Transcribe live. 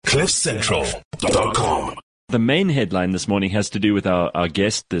CliffCentral.com. The main headline this morning has to do with our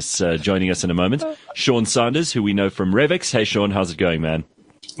guest that's joining us in a moment, Sean Sanders, who we know from Revix. Hey, Sean, how's it going, man?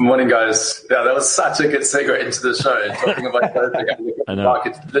 Morning, guys. Yeah, that was such a good segue into the show. Talking about the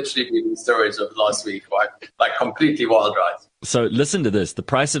market's literally been stories of last week, like completely wild, right? So listen to this. The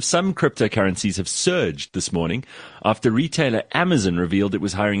price of some cryptocurrencies have surged this morning after retailer Amazon revealed it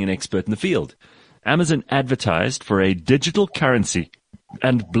was hiring an expert in the field. Amazon advertised for a digital currency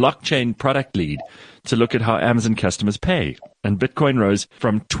and blockchain product lead to look at how Amazon customers pay. And Bitcoin rose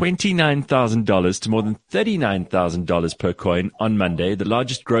from $29,000 to more than $39,000 per coin on Monday, the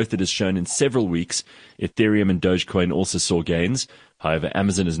largest growth it has shown in several weeks. Ethereum and Dogecoin also saw gains. However,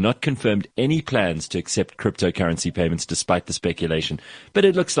 Amazon has not confirmed any plans to accept cryptocurrency payments despite the speculation. But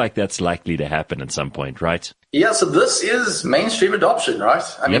it looks like that's likely to happen at some point, right? Yeah, so this is mainstream adoption, right?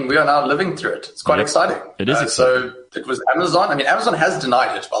 I mean, we are now living through it. It's quite exciting. It is exciting. So it was Amazon. I mean, Amazon has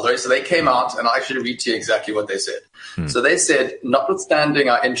denied it, by the way. So they came out, and I'll actually read to you exactly what they said. So they said, notwithstanding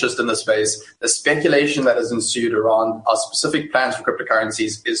our interest in the space, the speculation that has ensued around our specific plans for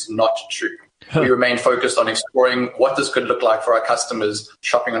cryptocurrencies is not true. We remain focused on exploring what this could look like for our customers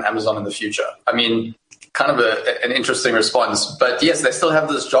shopping on Amazon in the future. I mean, kind of an interesting response. But yes, they still have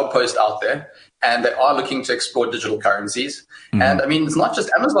this job post out there, and they are looking to explore digital currencies. And I mean, it's not just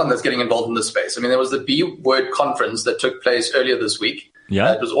Amazon that's getting involved in this space. I mean, there was the B-Word conference that took place earlier this week.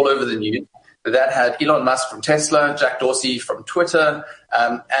 Yeah. It was all over the news. That had Elon Musk from Tesla, Jack Dorsey from Twitter,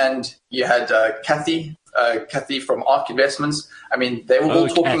 and you had Kathy from ARK Investments. I mean, they were all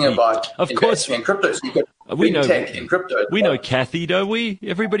talking about investing in crypto. So you got big tech in crypto. We know Kathy, don't we?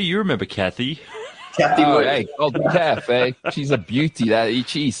 Everybody, you remember Kathy. Kathy Wood. Hey, Golden Calf, eh? She's a beauty,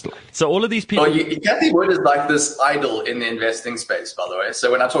 she's. So all of these people... Kathy Wood is like this idol in the investing space, by the way.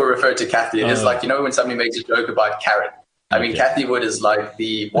 So when I refer to Kathy, it is like, when somebody makes a joke about Karen. I mean, Kathy Wood is like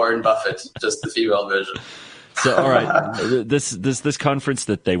the Warren Buffett, just the female version. So, all right, this conference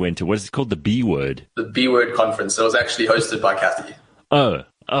that they went to, what is it called? The B-Word? The B-Word conference. It was actually hosted by Kathy.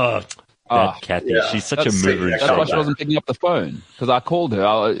 Kathy. Yeah, she's such a mover. That's why she wasn't picking up the phone, because I called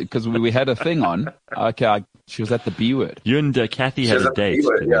her, because we had a thing on. She was at the B-Word. You and Kathy had a date.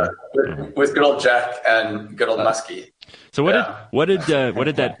 With good old Jack and good old Muskie. So what did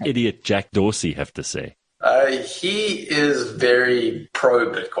that idiot Jack Dorsey have to say? He is very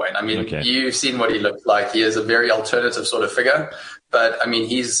pro-Bitcoin. I mean, You've seen what he looks like. He is a very alternative sort of figure. But, I mean,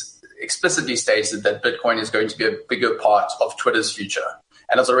 he's explicitly stated that Bitcoin is going to be a bigger part of Twitter's future.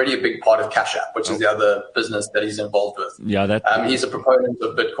 And it's already a big part of Cash App, which is the other business that he's involved with. Yeah, he's a proponent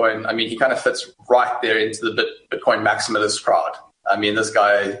of Bitcoin. I mean, he kind of fits right there into the Bitcoin maximalist crowd. I mean, this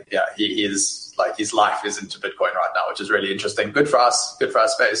guy, he is like, his life is into Bitcoin right now, which is really interesting. Good for us, good for our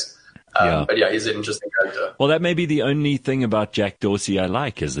space. But he's an interesting character. Well, that may be the only thing about Jack Dorsey I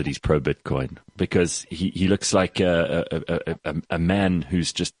like, is that he's pro-Bitcoin, because he looks like a man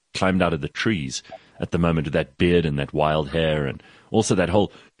who's just climbed out of the trees at the moment, with that beard and that wild hair, and also that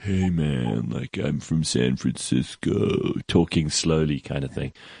whole, hey man, like I'm from San Francisco, talking slowly kind of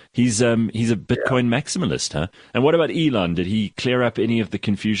thing. He's a Bitcoin maximalist, huh? And what about Elon? Did he clear up any of the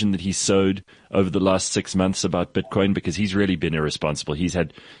confusion that he sowed over the last 6 months about Bitcoin? Because he's really been irresponsible. He's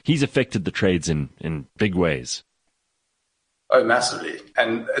affected the trades in big ways. Oh, massively.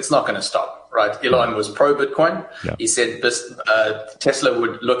 And it's not going to stop, right? Elon was pro-Bitcoin. Yeah. He said Tesla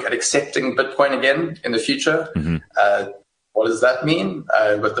would look at accepting Bitcoin again in the future. What does that mean?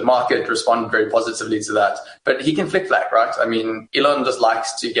 But the market responded very positively to that. But he can flick flack, right? I mean, Elon just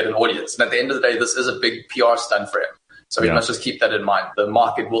likes to get an audience. And at the end of the day, this is a big PR stunt for him. So we must just keep that in mind. The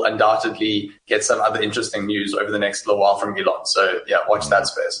market will undoubtedly get some other interesting news over the next little while from Elon. So, watch that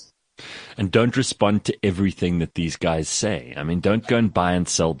space. And don't respond to everything that these guys say. I mean, don't go and buy and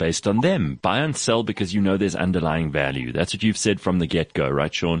sell based on them. Buy and sell because you know there's underlying value. That's what you've said from the get-go,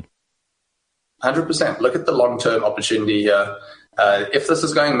 right, Sean? 100%. Look at the long-term opportunity here. If this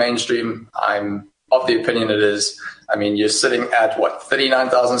is going mainstream, I'm of the opinion it is. I mean, you're sitting at,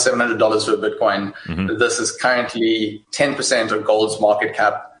 $39,700 for Bitcoin. This is currently 10% of gold's market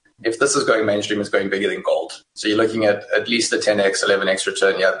cap. If this is going mainstream, it's going bigger than gold. So you're looking at least a 10x, 11x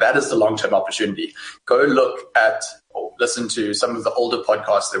return. Yeah, that is the long-term opportunity. Go look at or listen to some of the older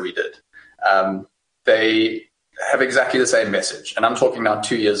podcasts that we did. They have exactly the same message. And I'm talking now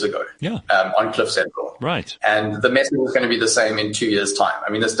 2 years ago on Cliff Central. Right. And the message is going to be the same in 2 years' time.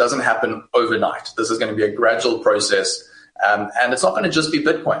 I mean, this doesn't happen overnight. This is going to be a gradual process. And it's not going to just be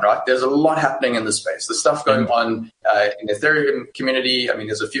Bitcoin, right? There's a lot happening in the space. There's stuff going on in the Ethereum community. I mean,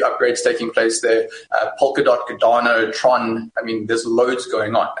 there's a few upgrades taking place there. Polkadot, Cardano, Tron. I mean, there's loads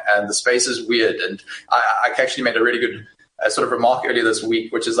going on. And the space is weird. And I actually made a really good sort of remark earlier this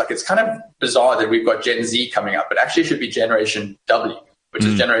week, which is like, it's kind of bizarre that we've got Gen Z coming up, but actually it should be Generation W, which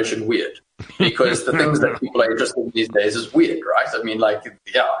is Generation Weird. Because the things that people are interested in these days is weird, right? I mean, like,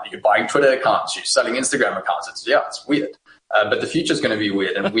 yeah, you're buying Twitter accounts, you're selling Instagram accounts. It's weird. But the future is going to be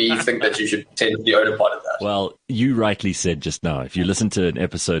weird, and we think that you should tend to be owner part of that. Well, you rightly said just now, if you listen to an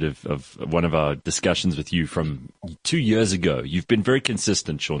episode of one of our discussions with you from 2 years ago, you've been very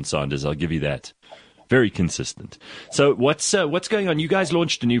consistent, Sean Sanders. I'll give you that. Very consistent. So what's going on? You guys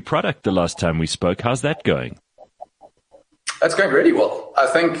launched a new product the last time we spoke. How's that going? That's going really well.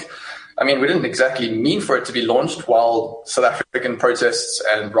 I mean, we didn't exactly mean for it to be launched while South African protests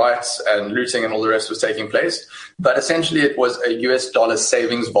and riots and looting and all the rest was taking place. But essentially, it was a US dollar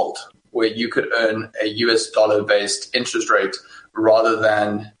savings vault where you could earn a US dollar-based interest rate rather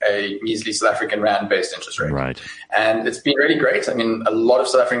than a measly South African rand-based interest rate. Right. And it's been really great. I mean, a lot of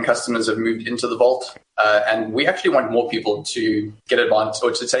South African customers have moved into the vault, and we actually want more people to get advantage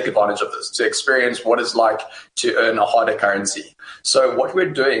or to take advantage of this, to experience what it's like to earn a harder currency. So what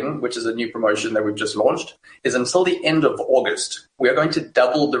we're doing, which is a new promotion that we've just launched, is until the end of August, we are going to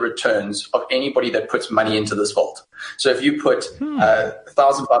double the returns of anybody that puts money into this vault. So if you put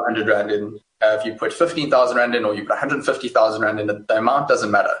 1,500 Rand in, if you put 15,000 Rand in, or you put 150,000 Rand in, the amount doesn't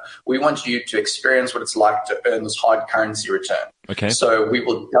matter. We want you to experience what it's like to earn this hard currency return. Okay. So we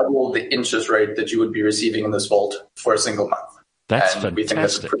will double the interest rate that you would be receiving in this vault for a single month. That's and fantastic. We think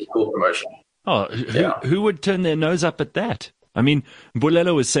that's a pretty cool promotion. Oh, who would turn their nose up at that? I mean,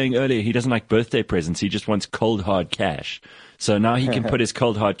 Bulelo was saying earlier he doesn't like birthday presents. He just wants cold, hard cash. So now he can put his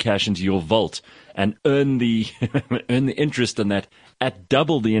cold, hard cash into your vault and earn the earn the interest on that at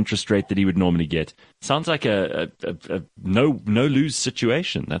double the interest rate that he would normally get. Sounds like a no lose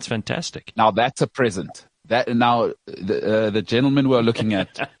situation. That's fantastic. Now that's a present. The gentleman we're looking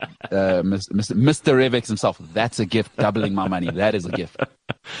at, Mr. Revex himself, that's a gift. Doubling my money. That is a gift.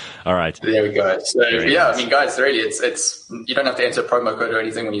 All right. There we go. So Very nice. I mean, guys, really, it's you don't have to enter a promo code or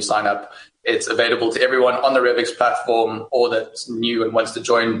anything when you sign up. It's available to everyone on the Revex platform or that's new and wants to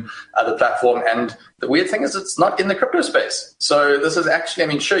join the platform. And the weird thing is it's not in the crypto space. So this is actually, I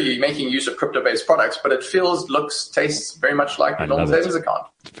mean, sure, you're making use of crypto-based products, but it feels, looks, tastes very much like a normal savings account.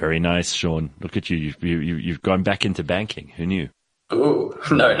 Very nice, Sean. Look at you. You've gone back into banking. Who knew? Ooh,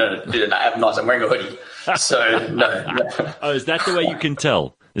 no, dude, I have not. I'm wearing a hoodie. So, no. Oh, is that the way you can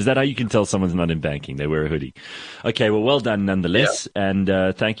tell? Is that how you can tell someone's not in banking? They wear a hoodie. Okay, well done nonetheless. Yeah. And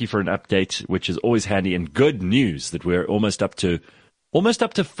thank you for an update, which is always handy, and good news that we're almost up to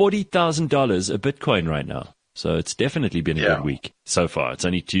 $40,000 a Bitcoin right now. So it's definitely been a good week so far. It's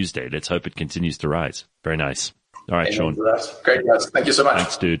only Tuesday. Let's hope it continues to rise. Very nice. All right, Sean. Great, guys. Thank you so much.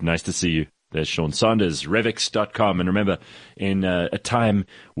 Thanks, dude. Nice to see you. There's Sean Sanders, Revex.com. And remember, in a time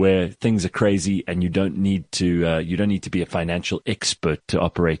where things are crazy and you don't need to be a financial expert to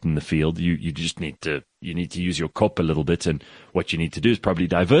operate in the field, you just need to use your cop a little bit. And what you need to do is probably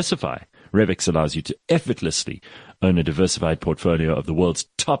diversify. Revex allows you to effortlessly own a diversified portfolio of the world's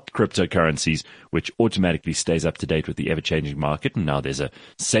top cryptocurrencies, which automatically stays up to date with the ever-changing market. And now there's a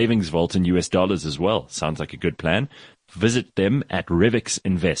savings vault in US dollars as well. Sounds like a good plan. Visit them at Revex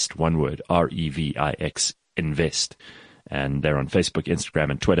Invest, one word, REVIX Invest. And they're on Facebook,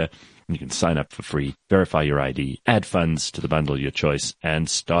 Instagram, and Twitter. And you can sign up for free, verify your ID, add funds to the bundle of your choice, and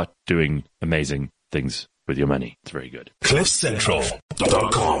start doing amazing things with your money. It's very good.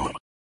 CliffCentral.com